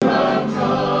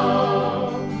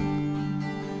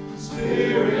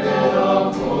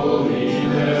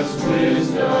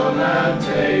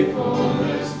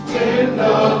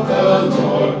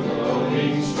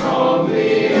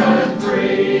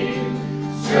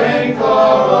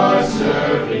our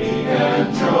serving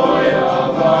and joy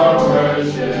of our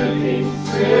worshiping.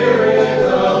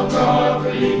 Spirit of God,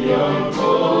 bring your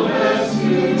fullness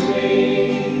to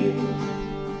me.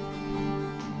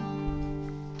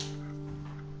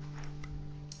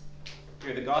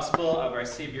 Hear the Gospel of our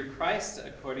Savior Christ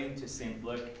according to St.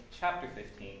 Luke, chapter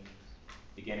 15,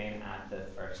 beginning at the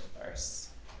first verse.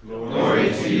 Glory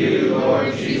to you,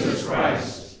 Lord Jesus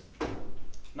Christ.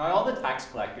 Now all the tax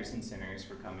collectors and sinners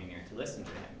were coming near to listen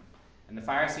to him, and the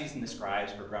Pharisees and the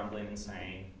scribes were grumbling and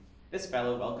saying, "This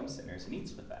fellow welcomes sinners and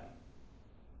eats with them."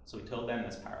 So he told them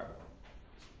this parable.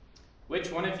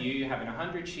 Which one of you, having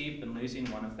 100 sheep and losing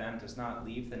one of them, does not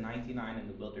leave the 99 in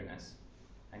the wilderness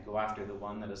and go after the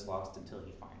one that is lost until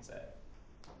he finds it?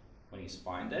 When he's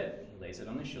found it, he lays it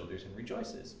on his shoulders and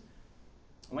rejoices.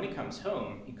 And when he comes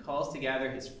home, he calls together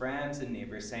his friends and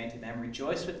neighbors, saying to them,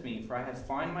 "Rejoice with me, for I have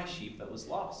found my sheep that was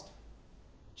lost."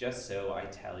 Just so I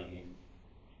tell you,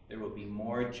 there will be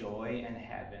more joy in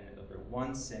heaven over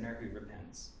one sinner who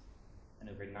repents than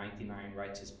over 99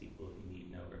 righteous people who need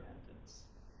no repentance.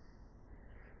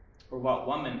 Or what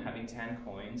woman, having 10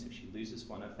 coins, if she loses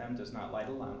one of them, does not light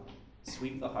a lamp,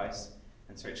 sweep the house,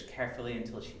 and search carefully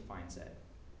until she finds it?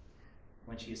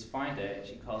 When she has found it,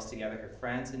 she calls together her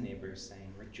friends and neighbors,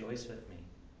 saying, "Rejoice with me,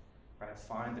 for I have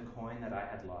found the coin that I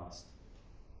had lost."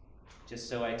 Just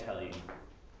so I tell you,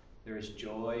 there is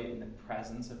joy in the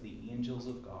presence of the angels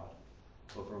of God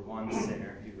over one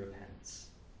sinner who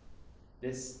repents.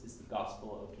 This is the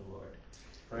gospel of the Lord.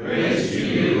 Praise to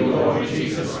you, Lord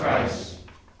Jesus Christ.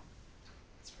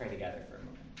 Let's pray together for a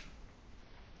moment.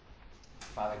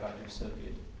 Father God, you're so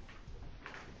good.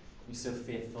 You're so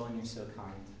faithful and you're so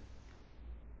kind.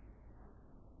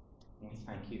 And we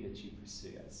thank you that you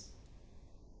pursue us.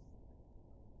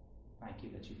 Thank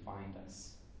you that you find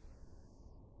us.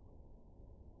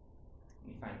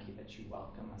 We thank you that you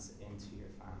welcome us into your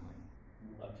family.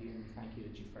 We love you, and we thank you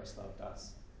that you first loved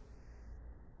us.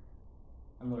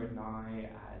 And Lord, now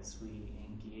as we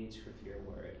engage with your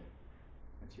word,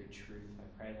 with your truth, I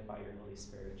pray that by your Holy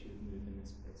Spirit you would move in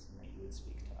this place and that you would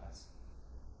speak to us.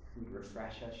 You would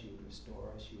refresh us, you would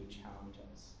restore us, you would challenge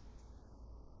us.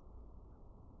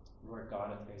 Lord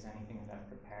God, if there's anything that I've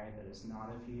prepared that is not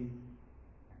of you,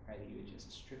 I pray that you would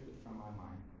just strip it from my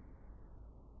mind.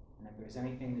 And if there's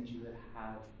anything that you would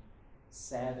have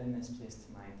said in this place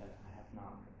tonight that I have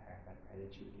not prepared, I pray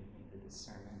that you would give me the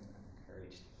discernment and the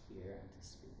courage to hear and to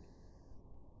speak.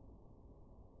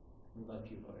 We love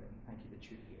you, Lord, and thank you that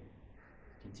you're here.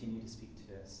 Continue to speak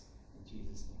to us. In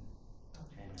Jesus' name.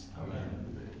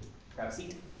 Amen. Grab a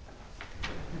seat.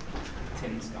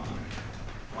 Tim's gone.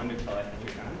 Wonderful. I think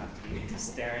you're going to have to be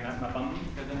staring at my bum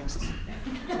for the next 10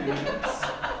 minutes.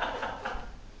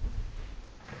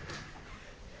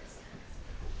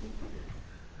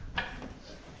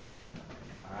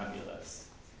 Fabulous.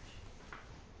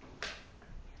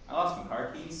 I lost my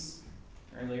car keys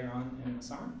earlier on in the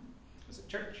summer. I was at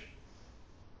church.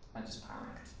 I just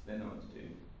panicked. Didn't know what to do.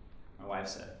 My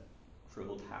wife's a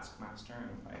cruel taskmaster, and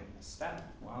if I misstep,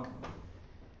 well,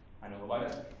 I know about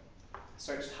it. I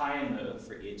searched high and low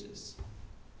for ages.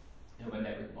 I opened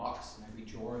every box and every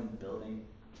drawer in the building.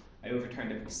 I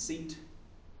overturned every seat.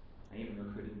 I even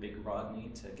recruited Big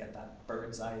Rodney to get that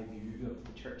bird's eye view of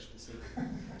the church to see.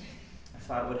 I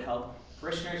thought it would help.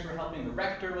 Parishioners were helping, the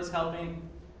rector was helping.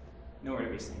 Nowhere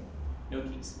to be seen. No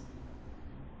keys.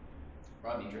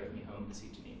 Rodney drove me home to see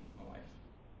Janine, my wife.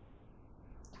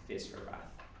 I faced her wrath.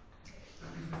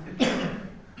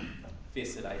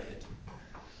 Face it, I did.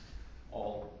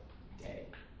 All day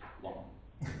long.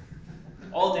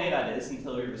 All day, that is,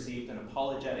 until we received an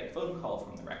apologetic phone call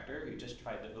from the rector who just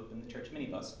tried to open the church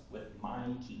minibus with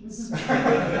my keys. I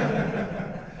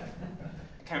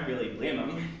can't really blame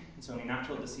him. It's only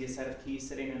natural to see a set of keys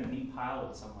sitting in a neat pile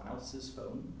with someone else's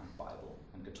phone and Bible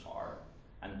and guitar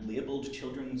and labelled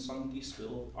children's Sunday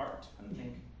school art and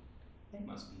think, they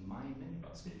must be my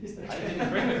minibus keys that I didn't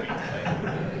bring with me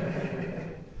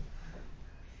today.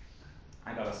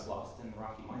 I got us lost in the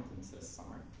Rocky Mountains this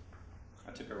summer.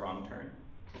 I took a wrong turn.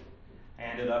 I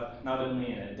ended up not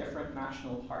only in a different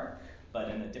national park, but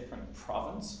in a different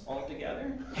province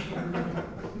altogether.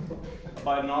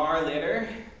 About an hour later,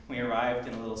 we arrived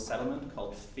in a little settlement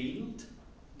called Field.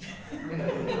 It's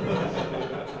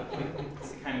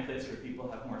the kind of place where people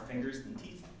have more fingers than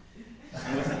teeth.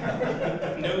 And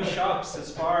with no shops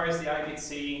as far as the eye could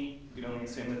see, you could only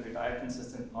assume that their diet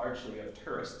consisted largely of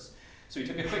tourists. So we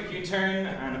took a quick U-turn,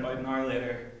 and about an hour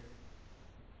later,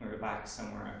 we were back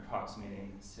somewhere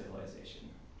approximating civilization.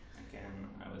 Again,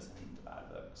 I was in the bad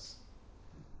books.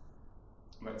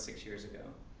 About 6 years ago,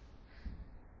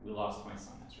 we lost my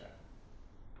son Ezra.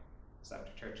 was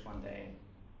after church one day,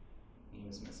 and he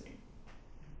was missing.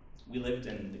 We lived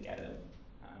in the ghetto,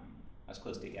 as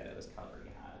close to the ghetto as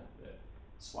Calgary had. The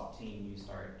SWAT team used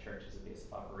our church as a base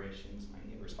of operations.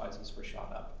 My neighbors' houses were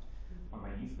shot up. When my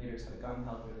youth leaders had a gun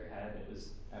held to their head, it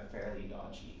was a fairly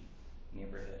dodgy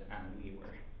neighborhood, and we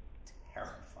were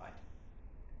terrified.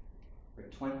 For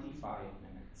 25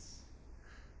 minutes,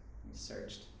 we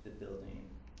searched the building,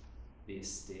 the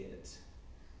estate,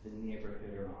 the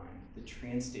neighborhood around, the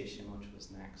train station which was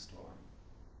next door.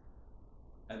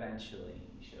 Eventually,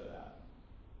 he showed up.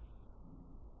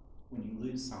 When you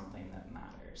lose something that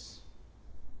matters,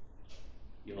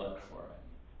 you look for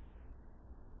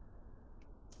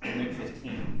it. In Luke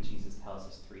 15, Jesus tells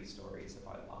us 3 stories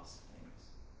about lost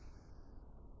things.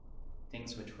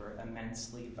 Things which were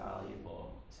immensely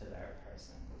valuable to their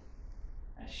person.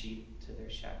 A sheep to their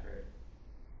shepherd,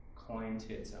 coin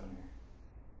to its owner,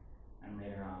 and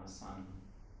later on a son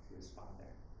to his father.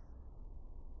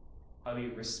 How we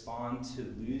respond to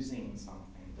losing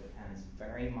something depends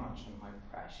very much on how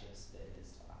precious it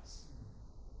is to us.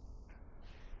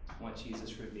 What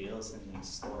Jesus reveals in these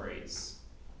stories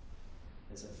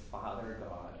is a Father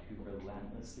God who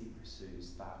relentlessly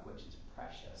pursues that which is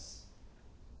precious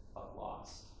but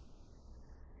lost.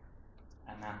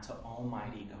 And that to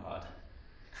Almighty God,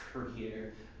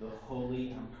 Creator, the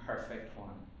holy and perfect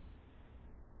one,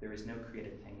 there is no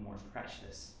created thing more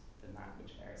precious than that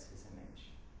which bears his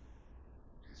image,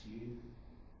 which is you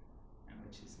and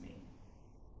which is me.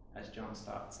 As John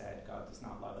Stott said, God does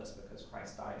not love us because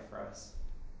Christ died for us.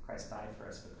 Christ died for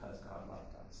us because God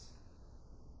loved us.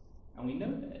 And we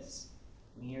know this.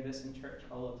 We hear this in church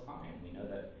all the time. We know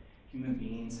that human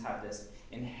beings have this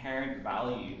inherent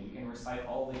value. We can recite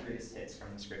all the greatest hits from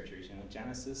the scriptures.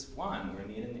 Genesis 1, we're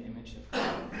made in the image of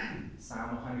God.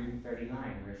 Psalm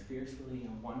 139, we're fearfully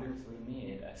and wonderfully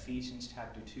made. Ephesians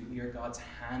chapter 2, we are God's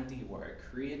handiwork,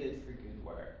 created for good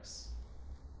works.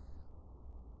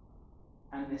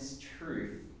 And this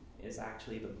truth is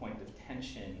actually the point of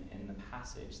tension in the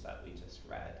passage that we just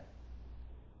read.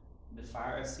 The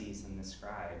Pharisees and the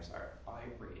scribes are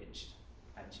outraged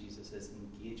at Jesus'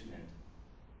 engagement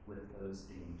with those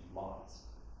deemed lost.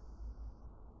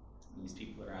 These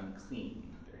people are unclean,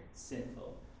 they're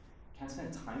sinful. You can't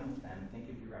spend time with them. Think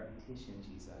of your reputation,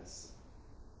 Jesus.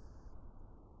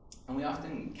 And we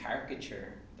often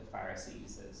caricature the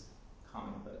Pharisees as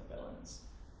comic book villains,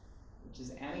 which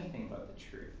is anything but the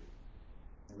truth.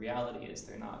 The reality is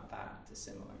they're not that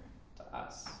dissimilar to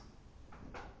us.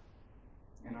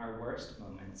 In our worst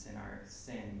moments, in our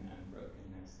sin and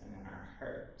brokenness, and in our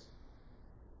hurt,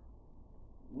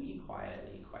 we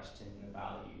quietly question the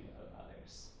value of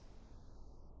others.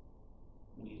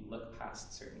 We look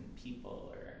past certain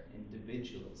people or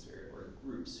individuals or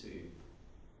groups who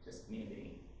just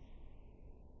maybe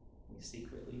we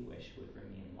secretly wish would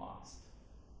remain lost.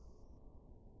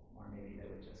 Or maybe they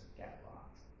would just get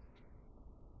lost.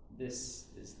 This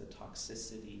is the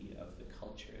toxicity of the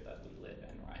culture that we live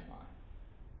in right now.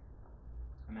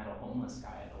 I met a homeless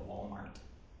guy at a Walmart.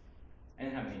 I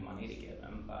didn't have any money to give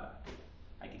him, but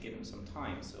I could give him some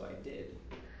time, so I did.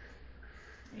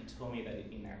 And he told me that he'd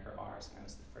been there for hours, and I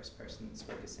was the first person that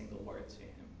spoke a single word to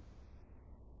him.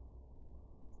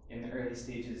 In the early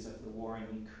stages of the war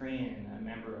in Ukraine, a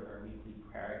member of our weekly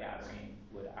prayer gathering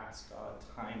would ask God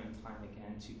time and time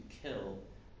again to kill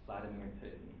Vladimir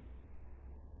Putin.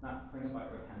 Not bring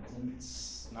about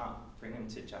repentance, not bring him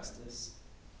to justice,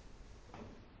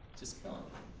 just kill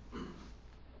him.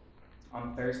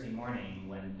 On Thursday morning,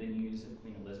 when the news of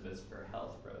Queen Elizabeth's poor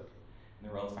health broke, and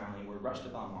the royal family were rushed to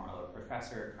Balmoral, a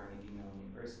professor at Carnegie Mellon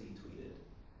University tweeted,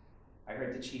 "I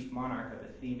heard the chief monarch of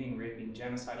a thieving, raping,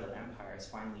 genocidal empire is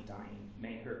finally dying.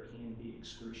 May her pain be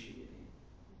excruciating."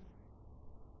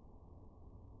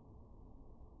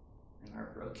 In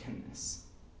our brokenness,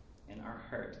 in our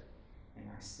hurt, in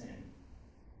our sin,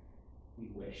 we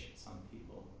wish some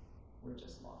people were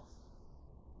just lost.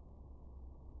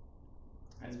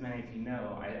 As many of you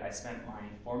know, I spent my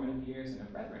formative years in a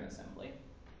Brethren assembly.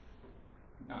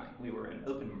 We were an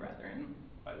open Brethren,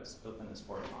 about as open as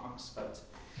Fort Knox, but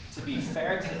to be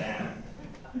fair to them,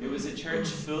 it was a church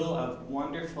full of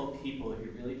wonderful people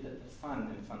who really put the fun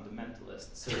in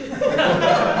fundamentalists. So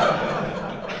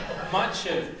much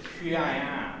of who I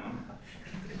am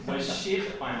was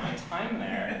shaped by my time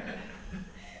there.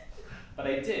 But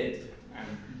I did,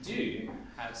 and do,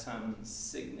 have some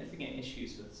significant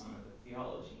issues with some of the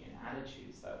theology and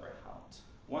attitudes that were held.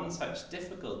 One such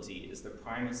difficulty is the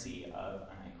primacy of,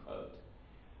 and I quote,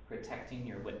 protecting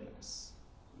your witness.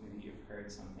 Maybe you've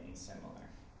heard something similar.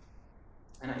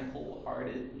 And I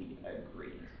wholeheartedly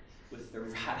agree with the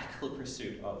radical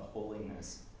pursuit of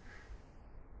holiness.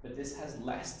 But this has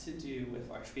less to do with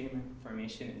our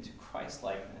formation into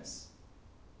Christ-likeness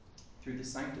through the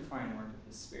sanctifying work of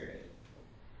the Spirit,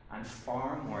 and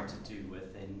far more to do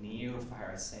with the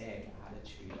neo-Pharisaic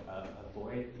attitude of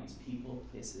avoid these people,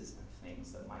 places, and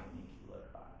things that might make you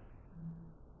look bad.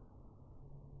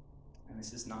 And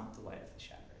this is not the way of the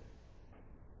shepherd.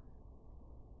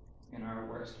 In our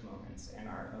worst moments, in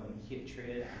our own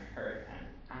hatred and hurt and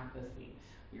apathy,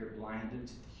 we are blinded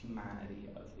to the humanity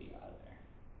of the other.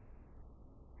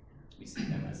 We see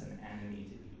them as an enemy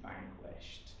to be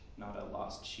vanquished, not a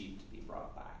lost sheep to be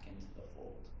brought back into the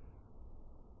fold.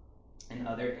 In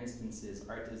other instances,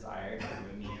 our desire to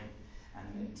remain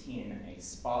and maintain a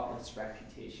spotless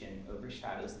reputation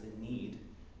overshadows the need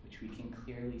which we can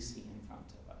clearly see in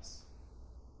front of us.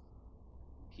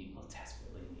 People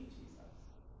desperately need Jesus.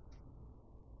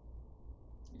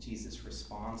 Jesus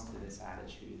responds to this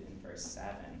attitude in verse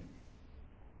 7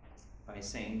 by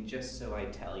saying, "Just so I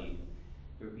tell you,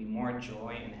 there will be more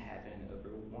joy in heaven over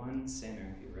one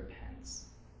sinner who repents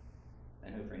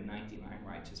than over 99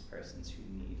 righteous persons who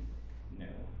need no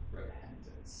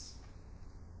repentance."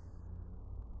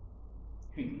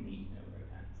 Who need no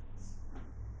repentance.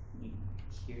 You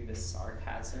hear the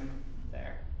sarcasm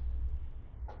there.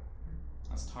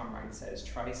 As Tom Wright says,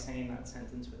 try saying that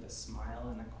sentence with a smile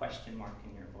and a question mark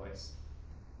in your voice,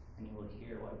 and you will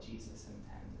hear what Jesus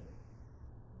intended.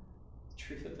 The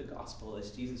truth of the gospel,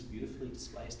 as Jesus beautifully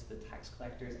displays to the tax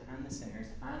collectors and the sinners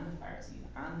and the Pharisees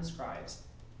and the scribes,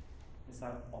 is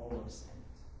that all have sinned.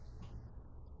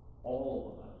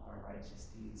 All of our righteous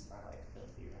deeds are like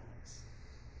filthy rags,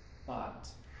 but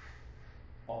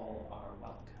all are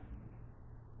welcome.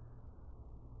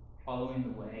 Following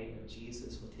the way of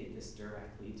Jesus will take us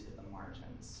directly to the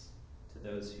margins, to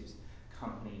those whose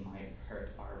company might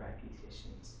hurt our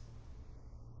reputations.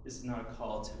 This is not a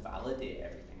call to validate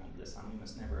everything under the sun. We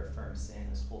must never affirm sin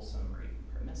as wholesome or even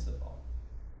permissible.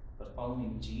 But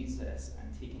following Jesus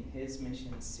and taking his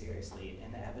mission seriously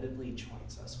inevitably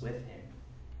joins us with him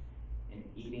in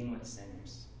eating with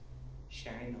sinners,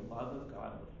 sharing the love of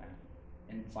God with them,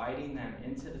 inviting them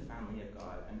into the family of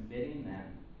God, and bidding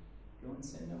them go and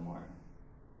sin no more.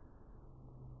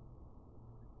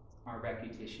 Our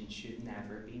reputation should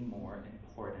never be more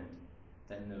important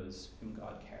than those whom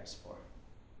God cares for.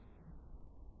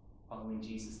 Following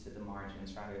Jesus to the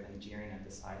margins rather than jeering at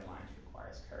the sidelines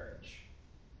requires courage.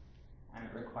 And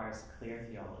it requires clear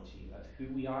theology of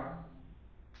who we are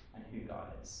and who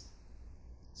God is.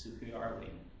 So who are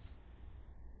we?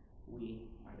 We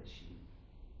are the sheep.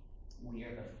 We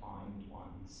are the found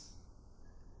ones.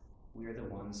 We are the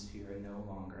ones who are no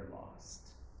longer lost.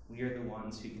 We are the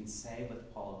ones who can say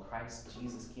with Paul, Christ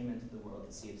Jesus came into the world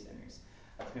to save sinners,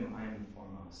 of whom I am the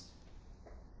foremost.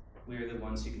 We are the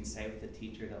ones who can say with the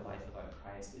teacher that life without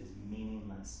Christ is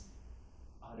meaningless,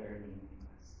 utterly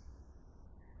meaningless.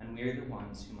 And we are the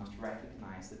ones who must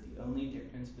recognize that the only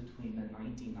difference between the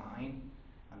 99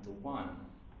 and the one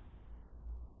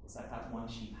is that that one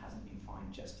sheep hasn't been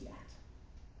found just yet.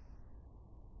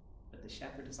 But the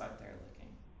shepherd is out there looking.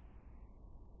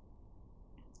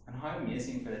 And how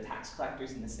amazing for the tax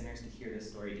collectors and the sinners to hear this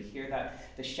story, to hear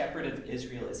that the shepherd of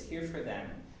Israel is here for them,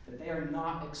 that they are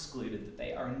not excluded, that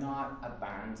they are not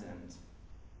abandoned,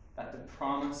 that the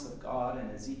promise of God in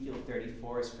Ezekiel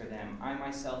 34 is for them. I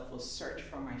myself will search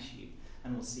for my sheep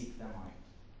and will seek them out.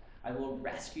 I will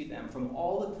rescue them from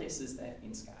all the places they have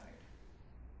been scattered.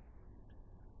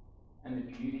 And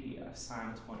the beauty of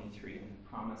Psalm 23 and the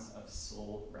promise of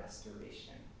soul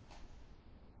restoration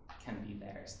can be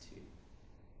theirs too.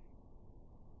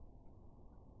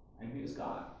 And who is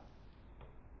God?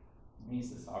 He's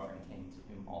the sovereign king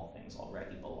to whom all things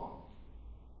already belong.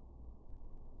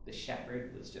 The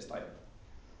shepherd was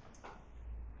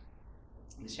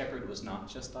not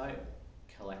just out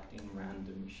collecting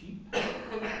random sheep,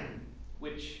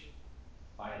 which,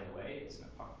 by the way, is an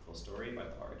apocryphal story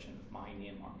about the origin of my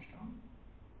name, Armstrong.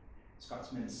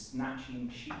 Scotsmen snatching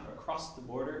sheep across the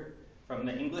border from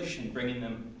the English and bringing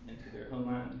them into their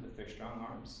homeland with their strong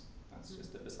arms. That's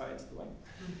just a besides the way.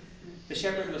 The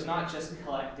shepherd was not just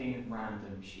collecting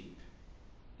random sheep.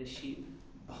 The sheep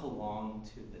belonged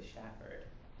to the shepherd,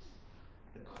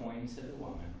 the coin to the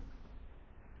woman,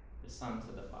 the son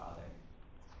to the father.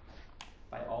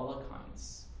 By all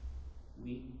accounts,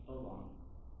 we belong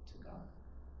to God.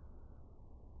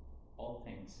 All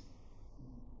things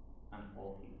and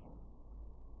all people.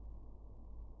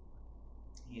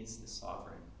 He is the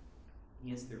sovereign.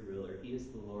 He is the ruler. He is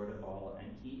the Lord of all, and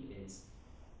he is,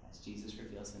 as Jesus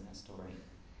reveals in this story,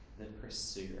 the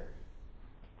pursuer,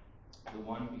 the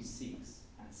one who seeks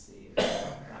and saves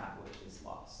that which is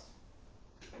lost.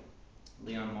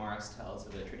 Leon Morris tells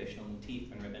of a traditional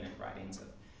motif in rabbinic writings of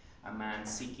a man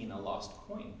seeking a lost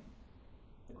coin.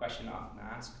 The question often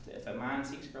asked, if a man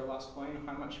seeks for a lost coin,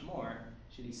 how much more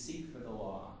should he seek for the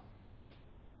law?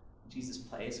 Jesus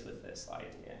plays with this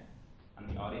idea, and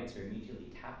the audience are immediately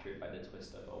captured by the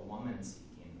twist of a woman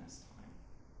seeking this time.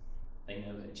 They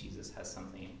know that Jesus has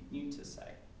something new to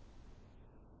say,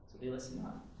 so they listen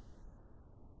up.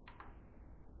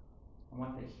 And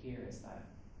what they hear is that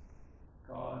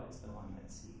God is the one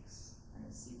that seeks, and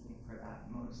is seeking for that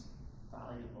most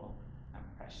valuable and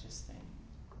precious thing.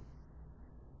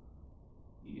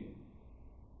 You.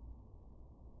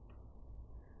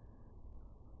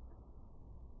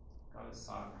 God is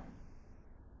sovereign.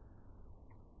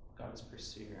 God is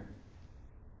pursuer.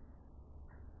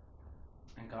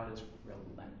 And God is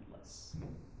relentless.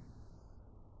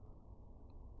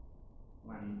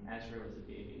 When Ezra was a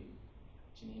baby,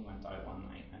 Janine went out one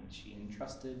night and she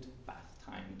entrusted bath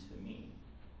time to me.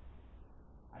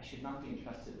 I should not be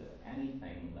entrusted with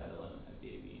anything, let alone a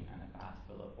baby and a bath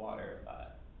full of water,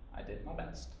 but I did my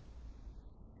best.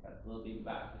 Got the little baby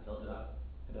bath, I filled it up,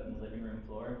 put it on the living room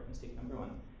floor, mistake number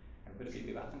one. I put a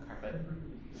baby bath on carpet.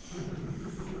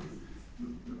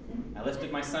 I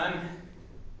lifted my son,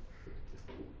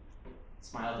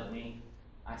 smiled at me,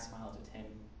 I smiled at him,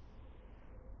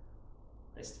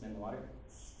 placed him in the water,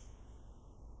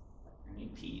 and he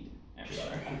peed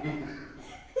everywhere.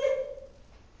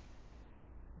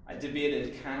 I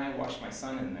debated, can I wash my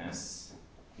son in this?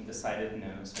 And decided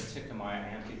no, so I took him out, I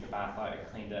emptied the bath out, I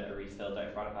cleaned it, I refilled it,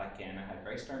 I brought it back in, I had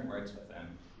very stern words with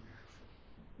him.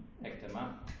 Picked him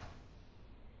up,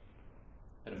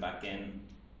 put him back in,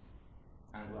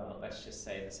 and well, let's just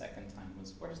say the second time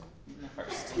was worse than the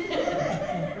first.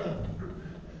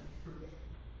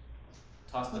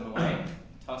 Tossed him away,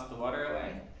 tossed the water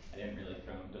away. I didn't really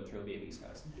throw him, don't throw babies,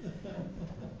 guys.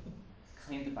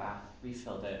 Cleaned the bath,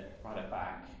 refilled it, brought it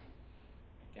back.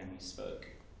 Again, we spoke.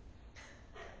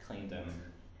 Cleaned him.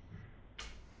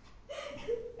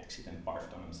 Actually then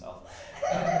barfed on himself.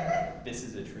 This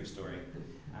is a true story.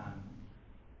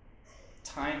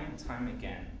 Time and time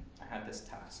again, I had this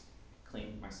task,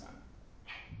 clean my son.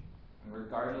 And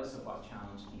regardless of what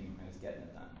challenge came, I was getting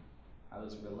it done. I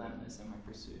was relentless in my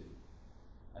pursuit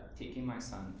of taking my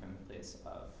son from the place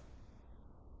of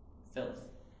filth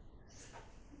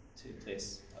to a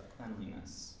place of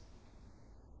cleanliness.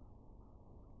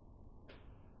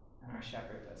 And our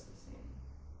shepherd does the same.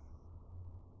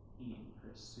 He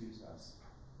pursues us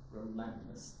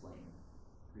relentlessly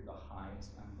through the highs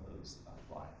and lows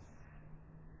of life,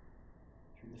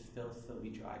 through the filth that we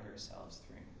drag ourselves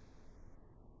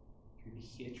through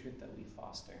the hatred that we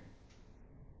foster,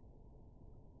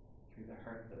 through the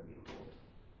hurt that we hold,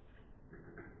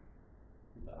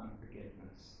 through the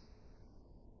unforgiveness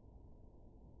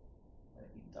that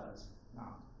he does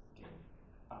not give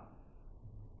up.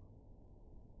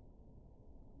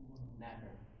 He will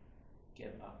never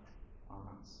give up on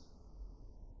us.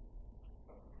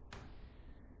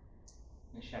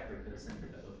 The shepherd goes into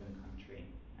the open country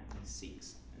and he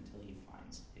seeks until he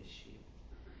finds his sheep.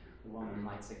 The woman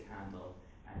lights a candle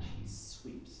and she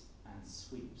sweeps and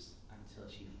sweeps until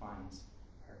she finds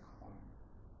her corn.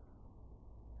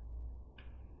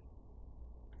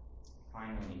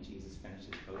 Finally, Jesus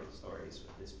finishes both stories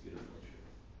with this beautiful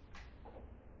truth: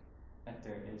 that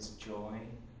there is joy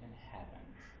in heaven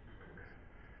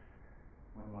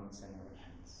when one sinner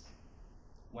repents.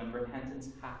 When repentance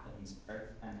happens,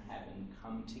 earth and heaven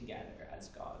come together as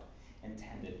God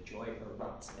intended. Joy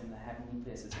erupts in the heavenly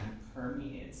places and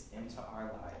permeates into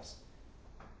our lives.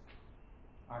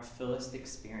 Our fullest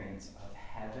experience of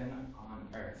heaven on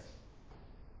earth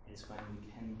is when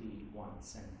we can lead one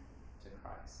sinner to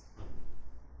Christ.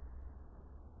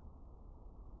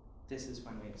 This is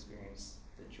when we experience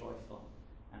the joyful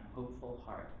and hopeful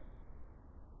heart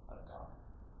of God.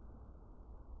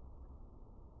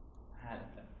 I had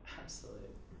the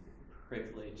absolute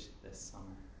privilege this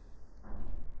summer.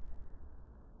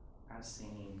 I've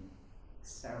seen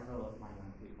several of my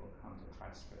young people come to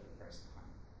Christ for the first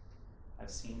time. I've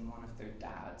seen one of their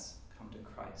dads come to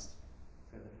Christ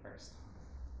for the first time.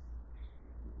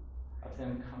 Of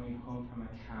them coming home from a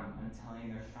camp and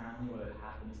telling their family what had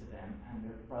happened to them, and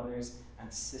their brothers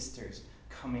and sisters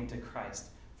coming to Christ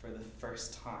for the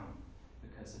first time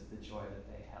because of the joy that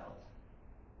they held.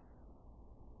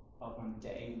 Of on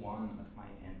day one of my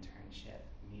internship,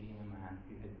 meeting a man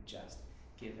who had just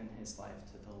given his life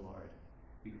to the Lord,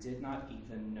 who did not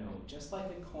even know, just like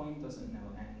a coin doesn't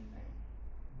know anything,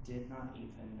 did not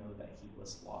even know that he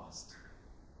was lost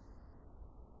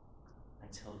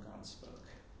until God spoke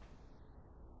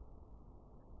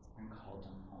and called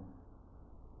him home.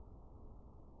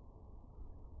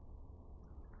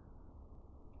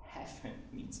 heaven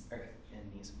meets earth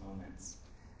in these moments.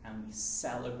 And we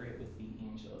celebrate with the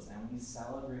angels, and we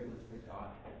celebrate with the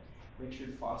Godhead.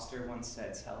 Richard Foster once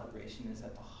said, celebration is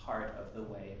at the heart of the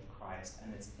way of Christ,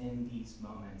 and it's in these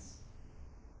moments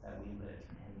that we live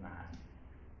in that.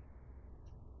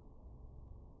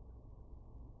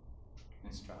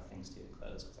 Let's draw things to a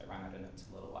close because I ran out of notes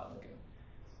a little while ago.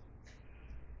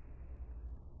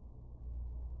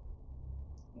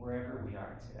 Wherever we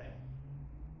are today,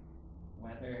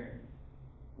 whether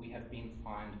we have been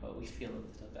found but we feel a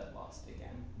little bit lost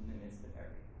again in the midst of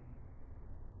everything,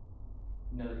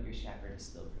 know that your shepherd is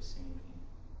still pursuing you.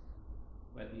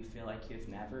 Whether you feel like you've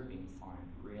never been found,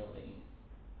 really,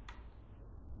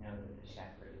 know that the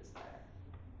shepherd is there.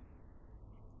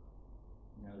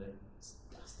 Know that it's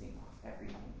dusting off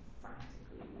everything,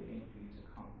 frantically waiting for you to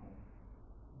come home.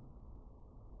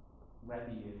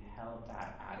 Whether you've held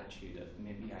that attitude of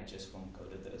maybe I just won't go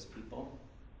to those people,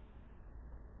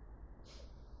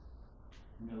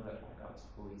 know that by God's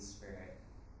Holy Spirit,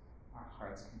 our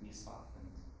hearts can be softened.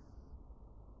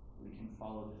 We can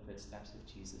follow the footsteps of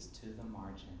Jesus to the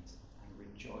margins and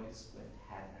rejoice with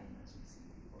heaven as we see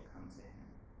people come to him.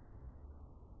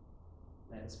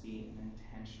 Let us be an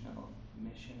intentional,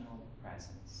 missional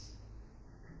presence